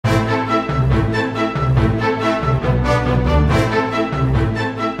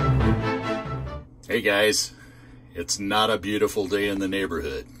Hey guys, it's not a beautiful day in the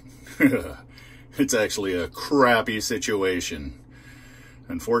neighborhood. It's actually a crappy situation.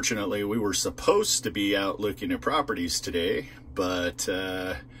 Unfortunately, we were supposed to be out looking at properties today, but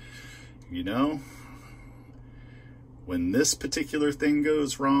you know, when this particular thing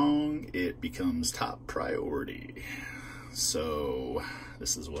goes wrong, it becomes top priority. So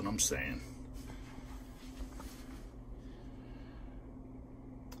this is what I'm saying.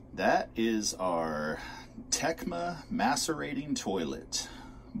 That is our Tecma macerating toilet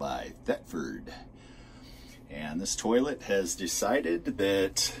by Thetford. And this toilet has decided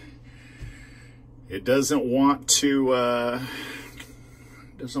that it doesn't want to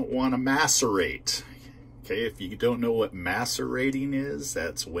macerate. Okay, if you don't know what macerating is,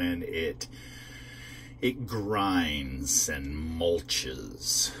 that's when it grinds and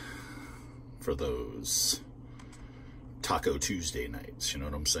mulches for those Taco Tuesday nights, you know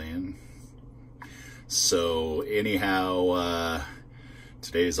what I'm saying? So anyhow,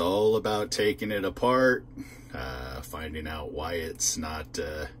 today's all about taking it apart, finding out why it's not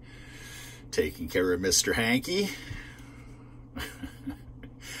taking care of Mr. Hanky.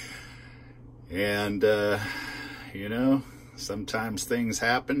 And, you know, sometimes things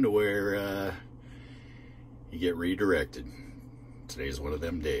happen to where you get redirected. Today's one of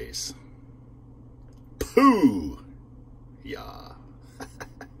them days. Pooh! Yeah.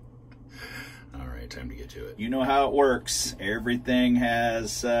 All right, time to get to it. You know how it works. Everything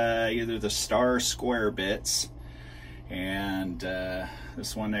has either the star or square bits, and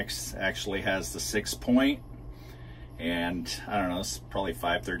this one actually has the 6 point, and I don't know, it's probably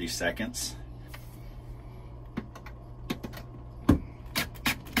 5/30 seconds.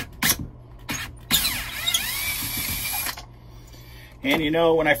 And you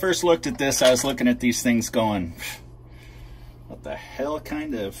know, when I first looked at this, I was looking at these things going, what the hell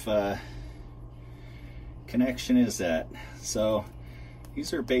kind of connection is that? So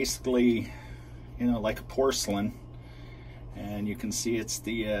these are basically, you know, like a porcelain, and you can see it's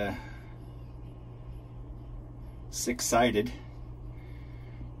the 6-sided.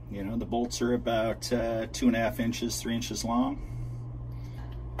 You know, the bolts are about 2.5 inches, 3 inches long.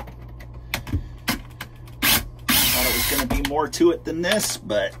 Thought it was going to be more to it than this,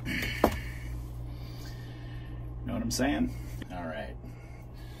 but you know what I'm saying? All right,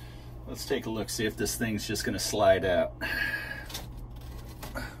 let's take a look, see if this thing's just going to slide out.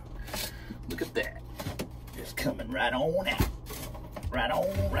 Look at that. It's coming right on out. Right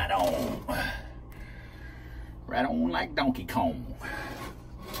on, right on. Right on like Donkey Kong.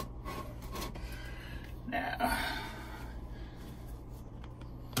 Now,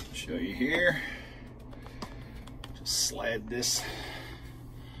 I'll show you here. Just slide this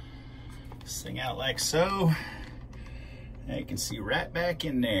thing out like so. Now you can see right back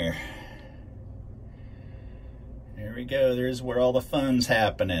in there. There we go. There's where all the fun's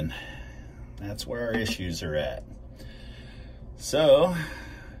happening. That's where our issues are at. So,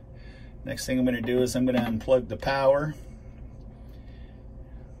 next thing I'm going to do is I'm going to unplug the power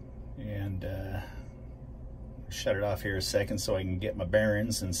and shut it off here a second so I can get my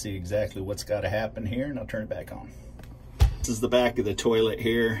bearings and see exactly what's got to happen here, and I'll turn it back on. This is the back of the toilet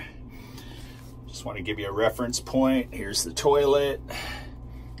here. Just want to give you a reference point. Here's the toilet.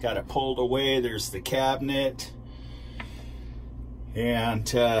 Got it pulled away. There's the cabinet. And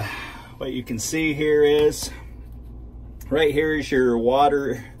what you can see here is, right here is your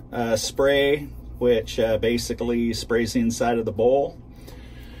water spray, which basically sprays the inside of the bowl.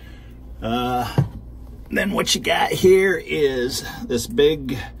 Then what you got here is this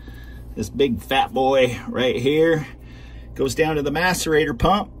big fat boy right here. Goes down to the macerator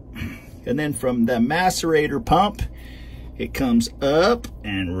pump. And then from the macerator pump, it comes up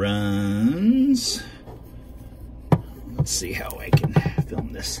and runs. Let's see how I can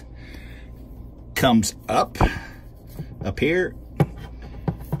film this. Comes up here,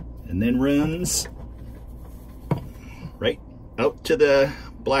 and then runs right out to the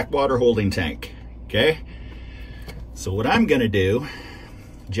black water holding tank. Okay? So what I'm gonna do,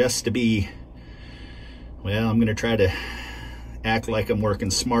 just to be, well, I'm gonna try to act like I'm working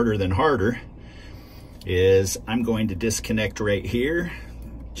smarter than harder, is I'm going to disconnect right here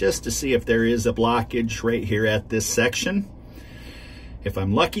just to see if there is a blockage right here at this section. If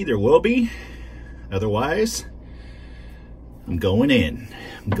I'm lucky, there will be. Otherwise, I'm going in.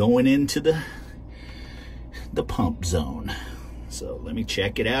 I'm going into the pump zone. So let me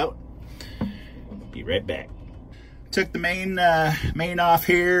check it out. Be right back. Took the main off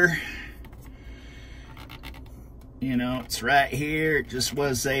here. You know, it's right here. It just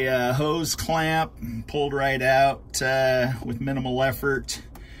was a hose clamp, pulled right out with minimal effort.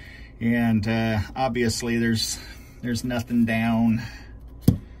 And obviously there's nothing down.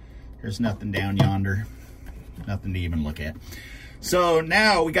 There's nothing down yonder. Nothing to even look at. So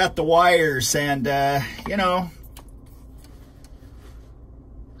now we got the wires, and you know,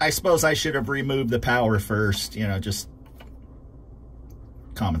 I suppose I should have removed the power first, you know, just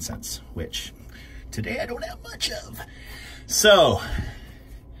common sense, which today I don't have much of. So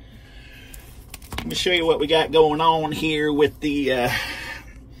let me show you what we got going on here with the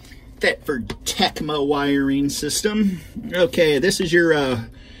Thetford Tecma wiring system. Okay, this is your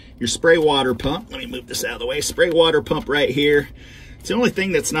spray water pump. Let me move this out of the way. Spray water pump right here. It's the only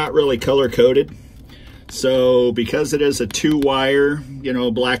thing that's not really color coded. So because it is a 2-wire, you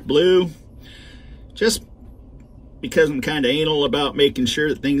know, black blue, just because I'm kind of anal about making sure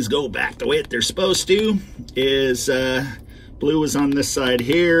that things go back the way that they're supposed to, is blue is on this side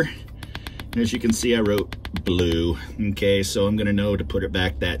here. And as you can see, I wrote blue. Okay, so I'm gonna know to put it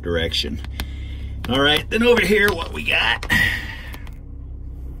back that direction. All right, then over here, what we got?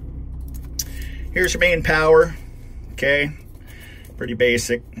 Here's your main power. Okay, pretty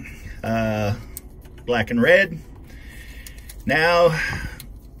basic. Black and red. Now,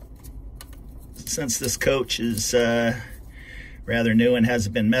 since this coach is rather new and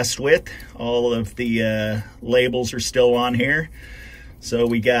hasn't been messed with, all of the labels are still on here. So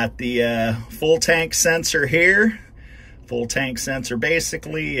we got the full tank sensor here. Full tank sensor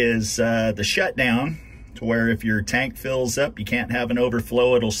basically is the shutdown, to where if your tank fills up, you can't have an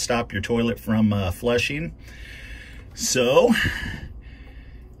overflow. It'll stop your toilet from flushing. So,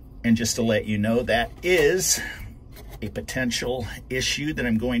 and just to let you know, that is a potential issue that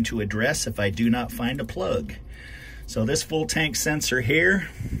I'm going to address if I do not find a plug. So this full tank sensor here,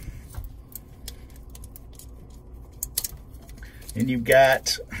 and you've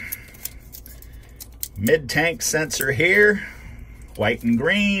got mid tank sensor here, white and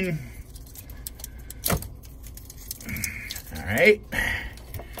green. All right,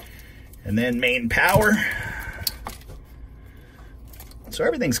 and then main power. So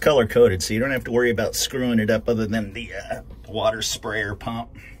everything's color coded, so you don't have to worry about screwing it up other than the water sprayer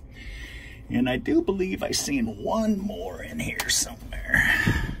pump. And I do believe I seen one more in here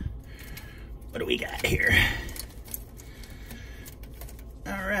somewhere. What do we got here?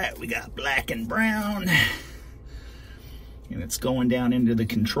 All right, we got black and brown. And it's going down into the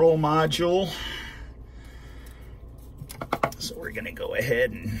control module. So we're gonna go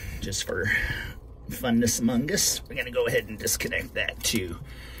ahead and, just for funness among us, we're gonna go ahead and disconnect that too.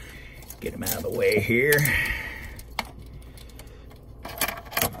 Get them out of the way here.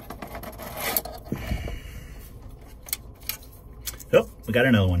 Oh, we got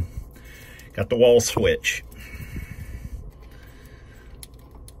another one. Got the wall switch.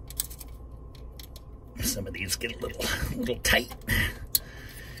 Some of these get a little tight,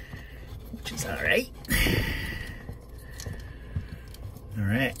 which is all right. All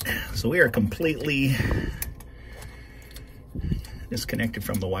right, so we are completely disconnected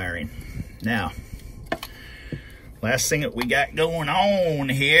from the wiring. Now, last thing that we got going on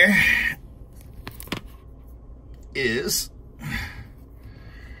here is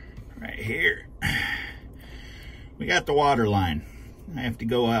right here. We got the water line. I have to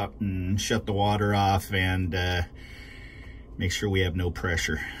go out and shut the water off and make sure we have no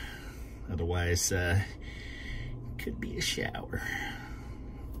pressure. Otherwise, could be a shower.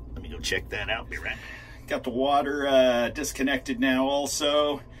 Let me go check that out, be right. Got the water disconnected now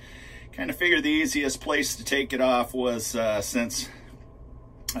also. Kind of figured the easiest place to take it off was since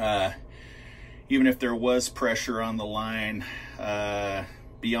even if there was pressure on the line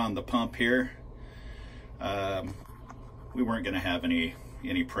beyond the pump here, we weren't going to have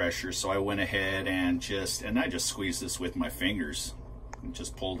any pressure, so I went ahead and I just squeezed this with my fingers and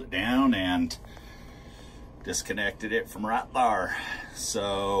just pulled it down and disconnected it from right there.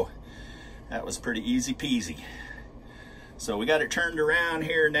 So that was pretty easy peasy. So we got it turned around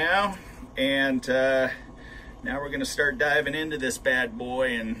here now, and now we're going to start diving into this bad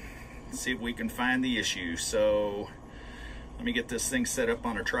boy and see if we can find the issue. So let me get this thing set up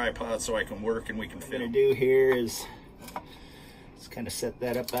on a tripod so I can work and we can fit. What I'm going to do here is just kind of set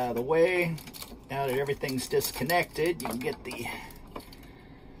that up out of the way. Now that everything's disconnected, you can get the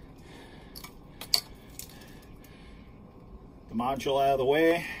module out of the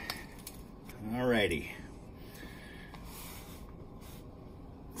way. Alrighty.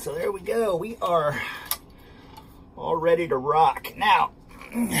 So there we go. We are all ready to rock. Now,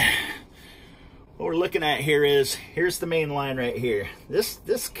 what we're looking at here is, here's the main line right here.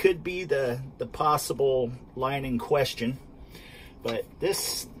 This could be the possible line in question, but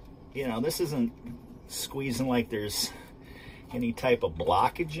this, you know, this isn't squeezing like there's any type of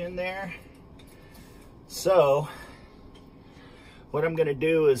blockage in there. So what I'm going to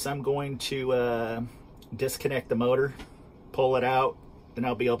do is I'm going to disconnect the motor, pull it out, then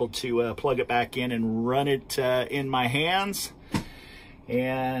I'll be able to plug it back in and run it in my hands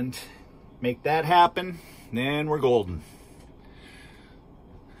and make that happen. Then we're golden.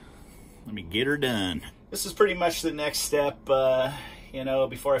 Let me get her done. This is pretty much the next step, you know,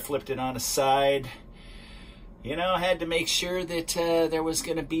 before I flipped it on its side. You know, I had to make sure that there was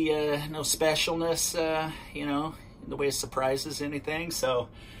going to be no specialness, you know, in the way of surprises, anything. So,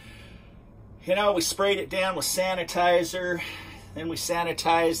 you know, we sprayed it down with sanitizer. Then we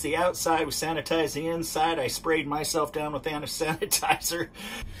sanitized the outside. We sanitized the inside. I sprayed myself down with sanitizer.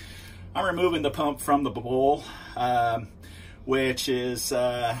 I'm removing the pump from the bowl, which is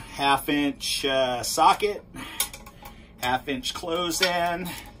a 1/2-inch socket, 1/2-inch close end.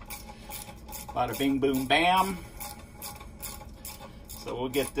 Bada bing, boom, bam. So we'll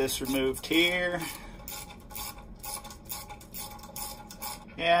get this removed here.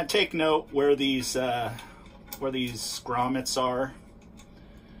 And take note where these grommets are.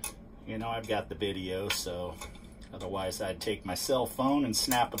 You know, I've got the video, so otherwise I'd take my cell phone and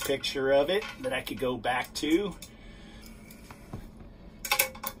snap a picture of it that I could go back to.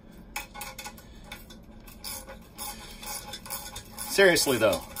 Seriously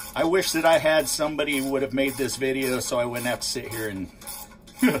though, I wish that I had somebody who would have made this video so I wouldn't have to sit here and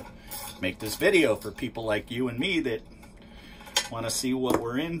make this video for people like you and me that want to see what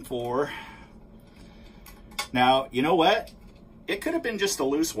we're in for. Now, you know what? It could have been just a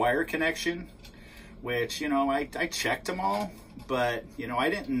loose wire connection, which, you know, I checked them all, but, you know, I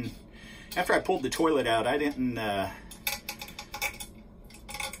didn't, after I pulled the toilet out, I didn't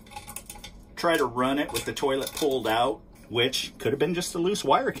try to run it with the toilet pulled out, which could have been just a loose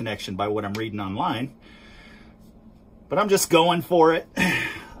wire connection by what I'm reading online. But I'm just going for it.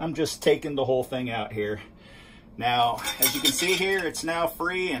 I'm just taking the whole thing out here. Now, as you can see here, it's now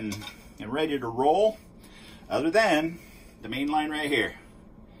free and ready to roll, other than the main line right here.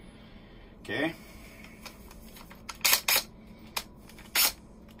 Okay.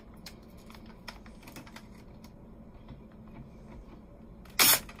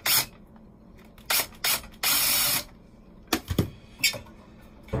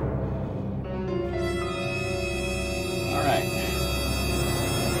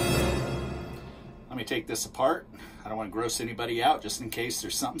 Take this apart. I don't want to gross anybody out, just in case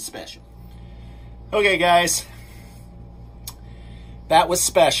there's something special. Okay, guys, that was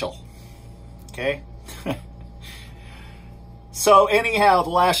special. Okay. So anyhow, the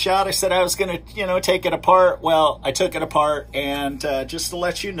last shot, I said I was going to, you know, take it apart. Well, I took it apart, and just to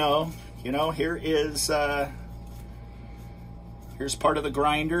let you know, here is here's part of the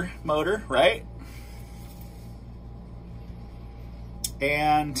grinder motor, right?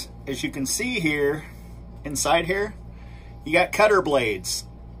 And as you can see here, inside here, you got cutter blades.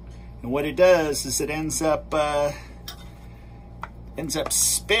 And what it does is it ends up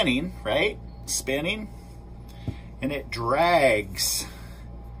spinning, right? Spinning. And it drags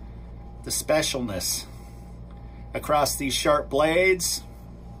the specialness across these sharp blades.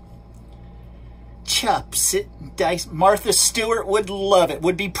 Chops it, dice. Martha Stewart would love it,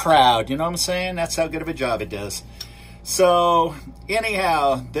 would be proud. You know what I'm saying? That's how good of a job it does. So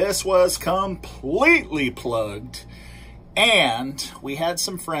anyhow, this was completely plugged, and we had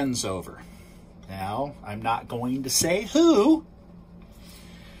some friends over. Now, I'm not going to say who,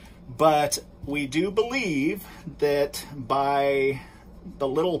 but we do believe that by the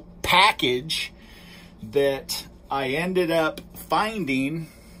little package that I ended up finding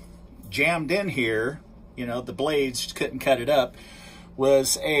jammed in here, you know, the blades couldn't cut it up,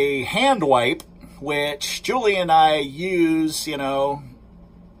 was a hand wipe, which Julie and I use, you know,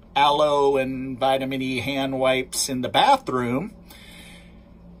 aloe and vitamin E hand wipes in the bathroom.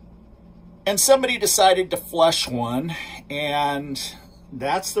 And somebody decided to flush one, and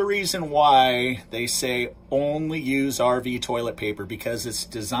that's the reason why they say only use RV toilet paper, because it's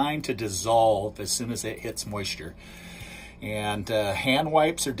designed to dissolve as soon as it hits moisture. And hand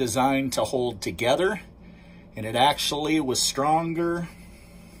wipes are designed to hold together, and it actually was stronger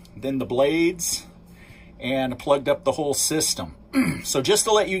than the blades and plugged up the whole system. So just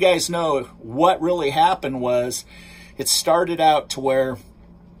to let you guys know, what really happened was, it started out to where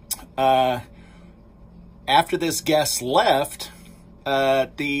after this guest left,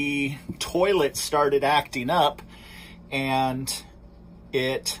 the toilet started acting up, and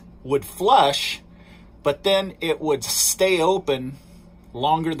it would flush, but then it would stay open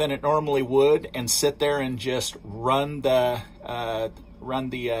longer than it normally would and sit there and just run the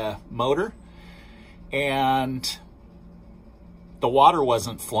motor. And the water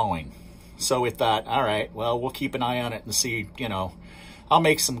wasn't flowing. So we thought, all right, well, we'll keep an eye on it and see, you know, I'll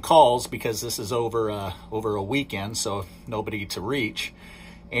make some calls because this is over a weekend, so nobody to reach.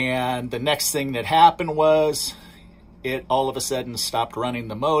 And the next thing that happened was it all of a sudden stopped running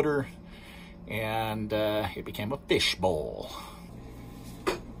the motor, and it became a fishbowl.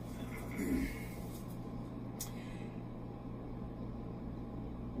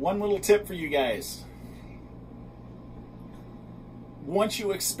 One little tip for you guys. Once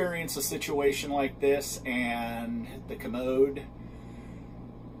you experience a situation like this and the commode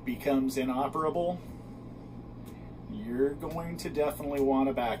becomes inoperable, you're going to definitely want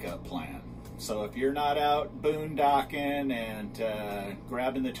a backup plan. So if you're not out boondocking and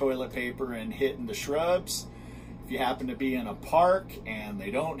grabbing the toilet paper and hitting the shrubs, if you happen to be in a park and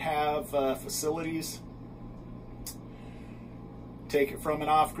they don't have facilities, take it from an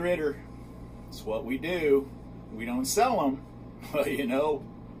off-gridder. It's what we do. We don't sell them. Well, you know,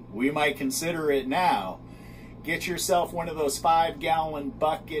 we might consider it now. Get yourself one of those 5-gallon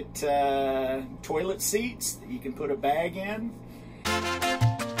bucket toilet seats that you can put a bag in.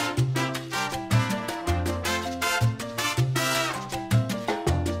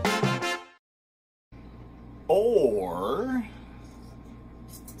 Or,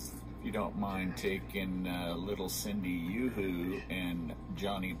 if you don't mind taking little Cindy Yoo-Hoo and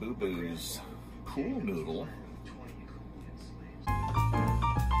Johnny Boo Boo's pool noodle,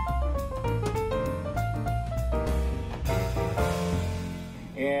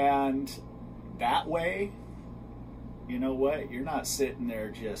 and that way, you know what, you're not sitting there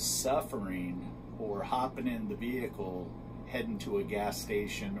just suffering or hopping in the vehicle heading to a gas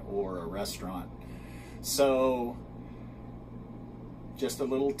station or a restaurant. So just a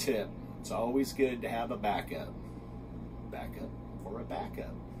little tip, it's always good to have a backup or a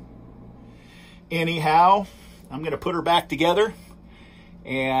backup. Anyhow, I'm going to put her back together,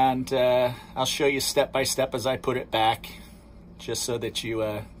 and I'll show you step by step as I put it back, just so that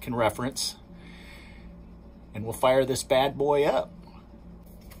you can reference. And we'll fire this bad boy up.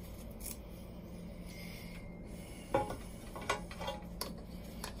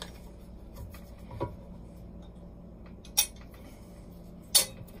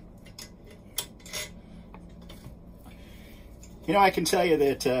 You know, I can tell you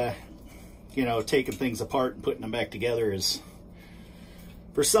that, you know, taking things apart and putting them back together is,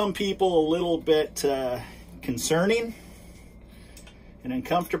 for some people, a little bit concerning and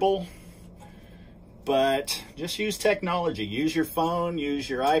uncomfortable, but just use technology. Use your phone, use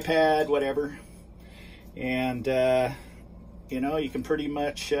your iPad, whatever, and you know, you can pretty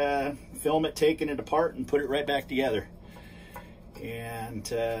much film it taking it apart and put it right back together. And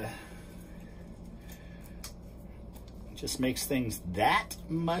just makes things that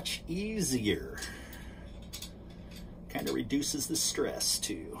much easier. Kind of reduces the stress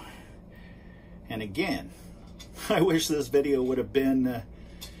too. And again, I wish this video would have been,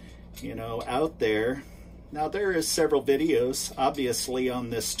 you know, out there. Now, there is several videos, obviously, on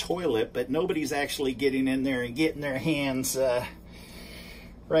this toilet, but nobody's actually getting in there and getting their hands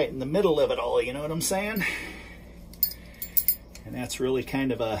right in the middle of it all, you know what I'm saying? And that's really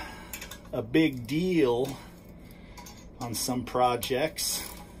kind of a big deal on some projects.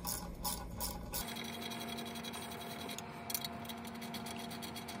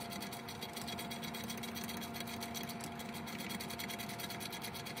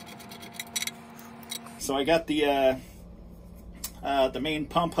 So I got the main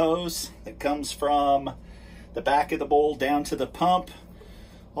pump hose that comes from the back of the bowl down to the pump,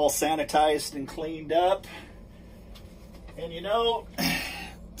 all sanitized and cleaned up. And you know,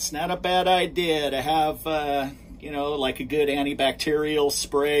 it's not a bad idea to have you know, like a good antibacterial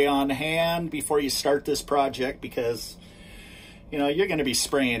spray on hand before you start this project, because, you know, you're going to be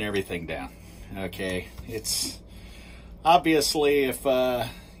spraying everything down. Okay, it's obviously, if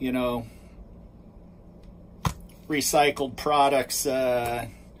you know, recycled products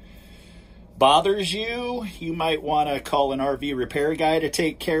bothers you, you might want to call an RV repair guy to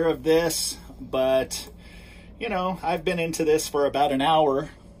take care of this. But, you know, I've been into this for about an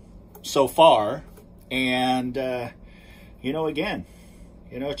hour so far, and you know, again,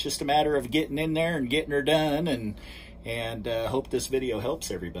 you know, it's just a matter of getting in there and getting her done, and hope this video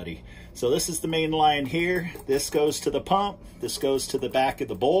helps everybody. So this is the main line here. This goes to the pump. This goes to the back of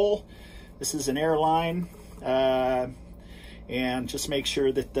the bowl. This is an air line. And just make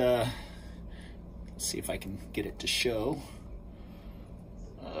sure that let's see if I can get it to show.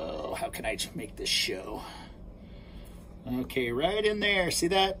 Oh, how can I make this show? Okay, right in there. See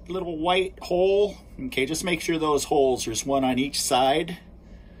that little white hole? Okay, just make sure those holes, there's one on each side,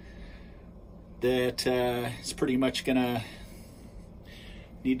 that is pretty much gonna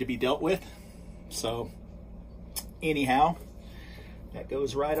need to be dealt with. So anyhow, that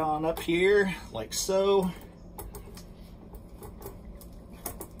goes right on up here like so.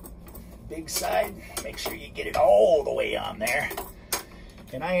 Big side, make sure you get it all the way on there.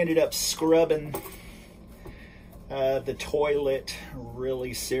 And I ended up scrubbing the toilet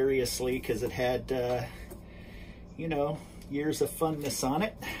really seriously because it had, you know, years of funness on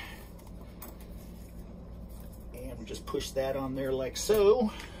it. And we just push that on there like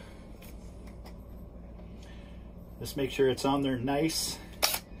so. Just make sure it's on there nice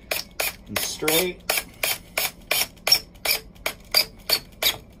and straight.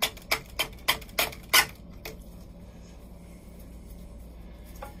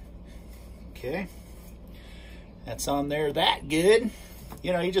 Okay, that's on there that good.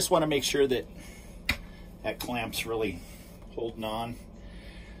 You know, you just want to make sure that that clamp's really holding on.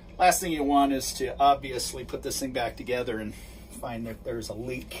 Last thing you want is to obviously put this thing back together and find that there's a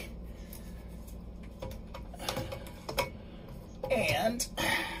leak. And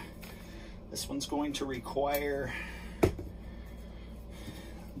this one's going to require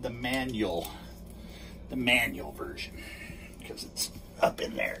the manual version because it's up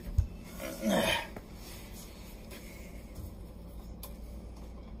in there. Let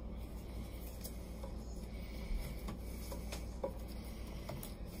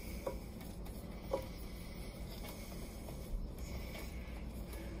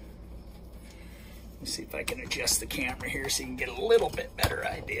me see if I can adjust the camera here so you can get a little bit better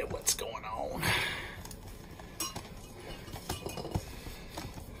idea of what's going on.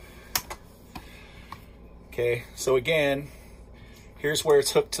 Okay, so again, here's where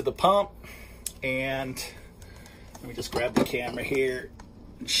it's hooked to the pump, and let me just grab the camera here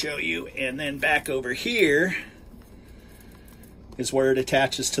and show you. And then back over here is where it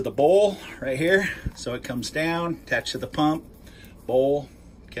attaches to the bowl right here. So it comes down, attached to the pump, bowl,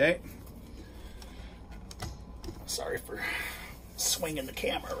 okay. Sorry for swinging the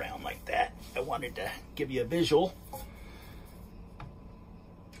camera around like that. I wanted to give you a visual.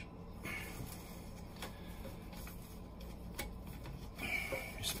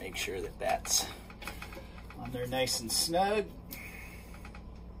 Just make sure that that's on there nice and snug.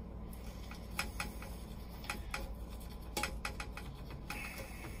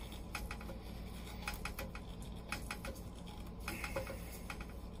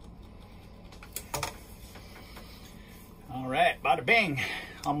 All right, bada bing.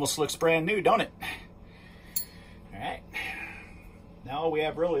 Almost looks brand new, don't it? All right. Now all we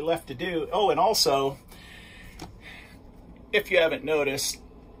have really left to do. Oh, and also, if you haven't noticed,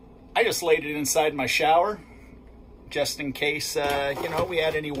 I just laid it inside my shower just in case, you know, we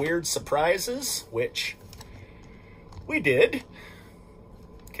had any weird surprises, which we did.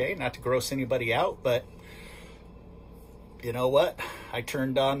 Okay, not to gross anybody out, but you know what? I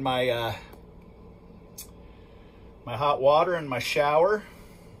turned on my my hot water in my shower,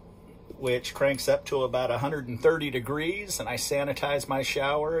 which cranks up to about 130 degrees, and I sanitize my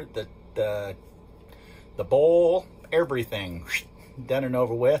shower, the bowl, everything, done and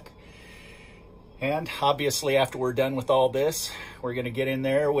over with. And obviously after we're done with all this, we're gonna get in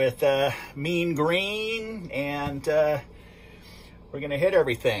there with mean green, and we're gonna hit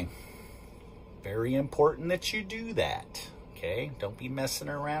everything. Very important that you do that, okay? Don't be messing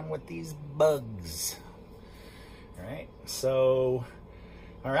around with these bugs. All right, so,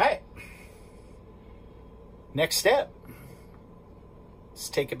 all right. Next step, let's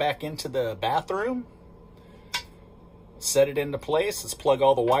take it back into the bathroom, set it into place. Let's plug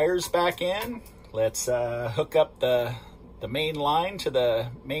all the wires back in. Let's hook up the main line to the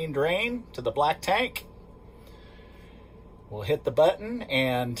main drain, to the black tank. We'll hit the button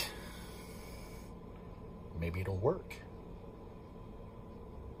and maybe it'll work.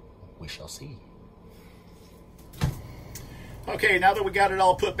 We shall see. Okay, now that we got it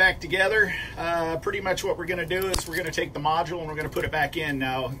all put back together, pretty much what we're going to do is we're going to take the module and we're going to put it back in.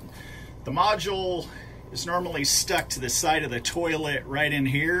 Now, the module is normally stuck to the side of the toilet right in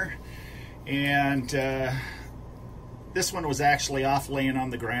here, and this one was actually off laying on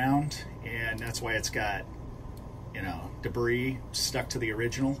the ground, and that's why it's got, you know, debris stuck to the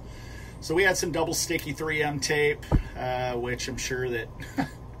original. So we had some double sticky 3M tape, which I'm sure that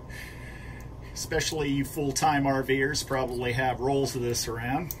especially you full-time RVers probably have rolls of this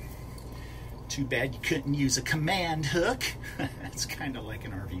around. Too bad you couldn't use a command hook. That's kind of like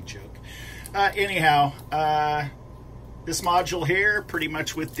an RV joke. Anyhow, this module here, pretty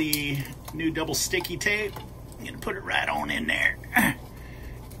much with the new double sticky tape, I'm gonna put it right on in there.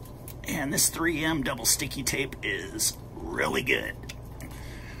 And this 3M double sticky tape is really good.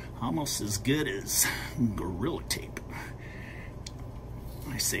 Almost as good as Gorilla tape.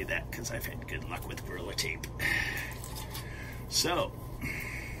 I say that because I've had good luck with Gorilla Tape. So,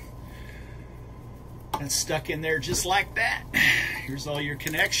 that's stuck in there just like that. Here's all your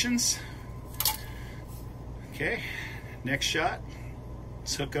connections. Okay, next shot.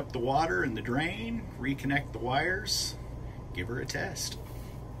 Let's hook up the water and the drain, reconnect the wires, give her a test.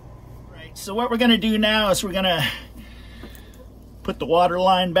 Right, so what we're gonna do now is we're gonna put the water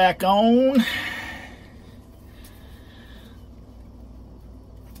line back on.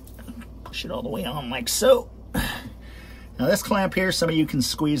 Push it all the way on like so. Now this clamp here, some of you can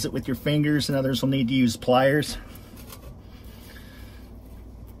squeeze it with your fingers and others will need to use pliers.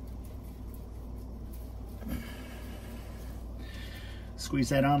 Squeeze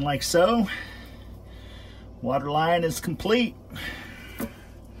that on like so. Water line is complete.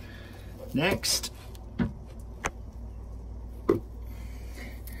 Next,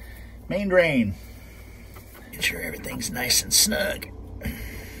 main drain. Make sure everything's nice and snug.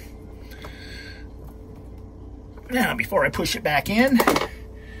 Now, before I push it back in,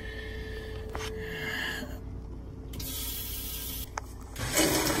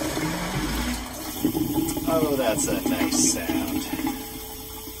 oh, that's a nice sound.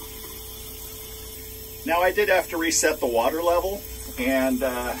 Now, I did have to reset the water level, and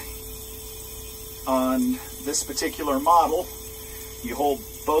on this particular model, you hold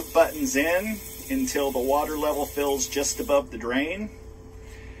both buttons in until the water level fills just above the drain,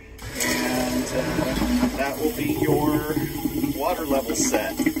 and that will be your water level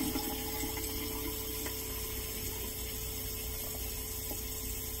set.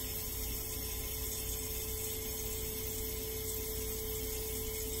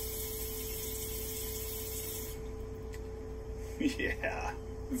 Yeah,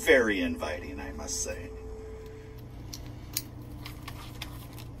 very inviting, I must say.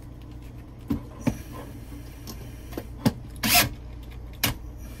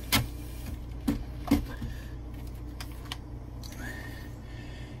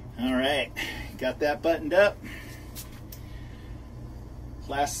 All right, got that buttoned up.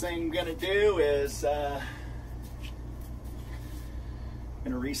 Last thing I'm gonna do is gonna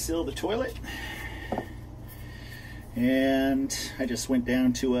reseal the toilet. And I just went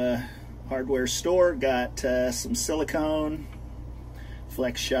down to a hardware store, got some silicone,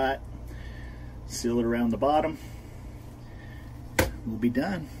 flex shot, seal it around the bottom. We'll be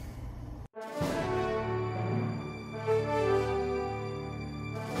done.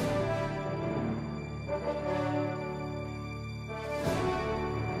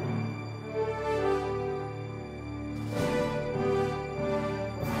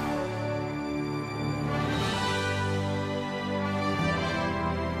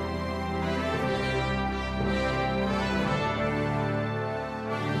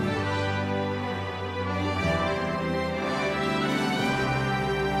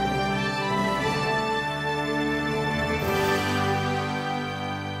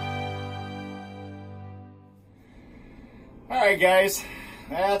 Alright guys,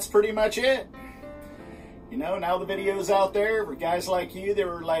 that's pretty much it. You know, now the video's out there for guys like you that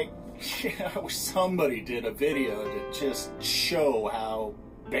were like, you know, somebody did a video to just show how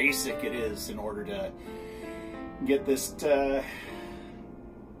basic it is in order to get this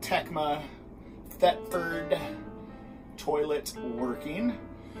Tecma Thetford Toilet working.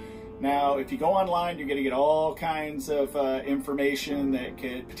 Now, if you go online, you're going to get all kinds of information that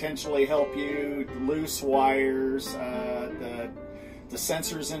could potentially help you. Loose wires, the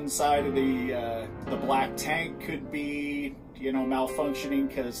sensors inside of the black tank could be, you know, malfunctioning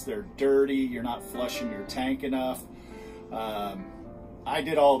because they're dirty. You're not flushing your tank enough. I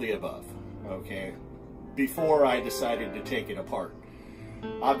did all the above, okay, before I decided to take it apart.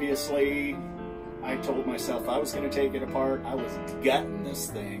 Obviously, I told myself I was going to take it apart. I was gutting this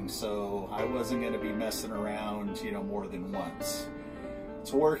thing, so I wasn't going to be messing around, you know, more than once.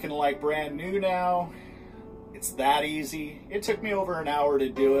 It's working like brand new now. It's that easy. It took me over an hour to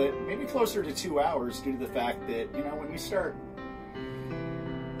do it, maybe closer to 2 hours, due to the fact that, you know, when you start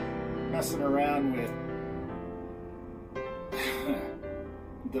messing around with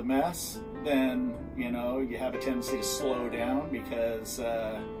the mess, then, you know, you have a tendency to slow down because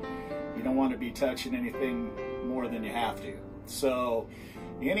you don't want to be touching anything more than you have to. So,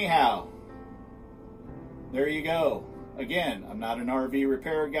 anyhow, there you go. Again, I'm not an RV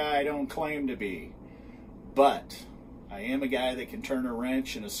repair guy. I don't claim to be. But I am a guy that can turn a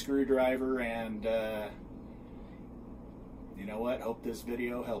wrench and a screwdriver, and you know what? Hope this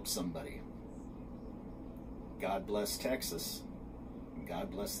video helps somebody. God bless Texas, and God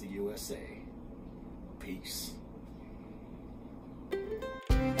bless the USA. Peace.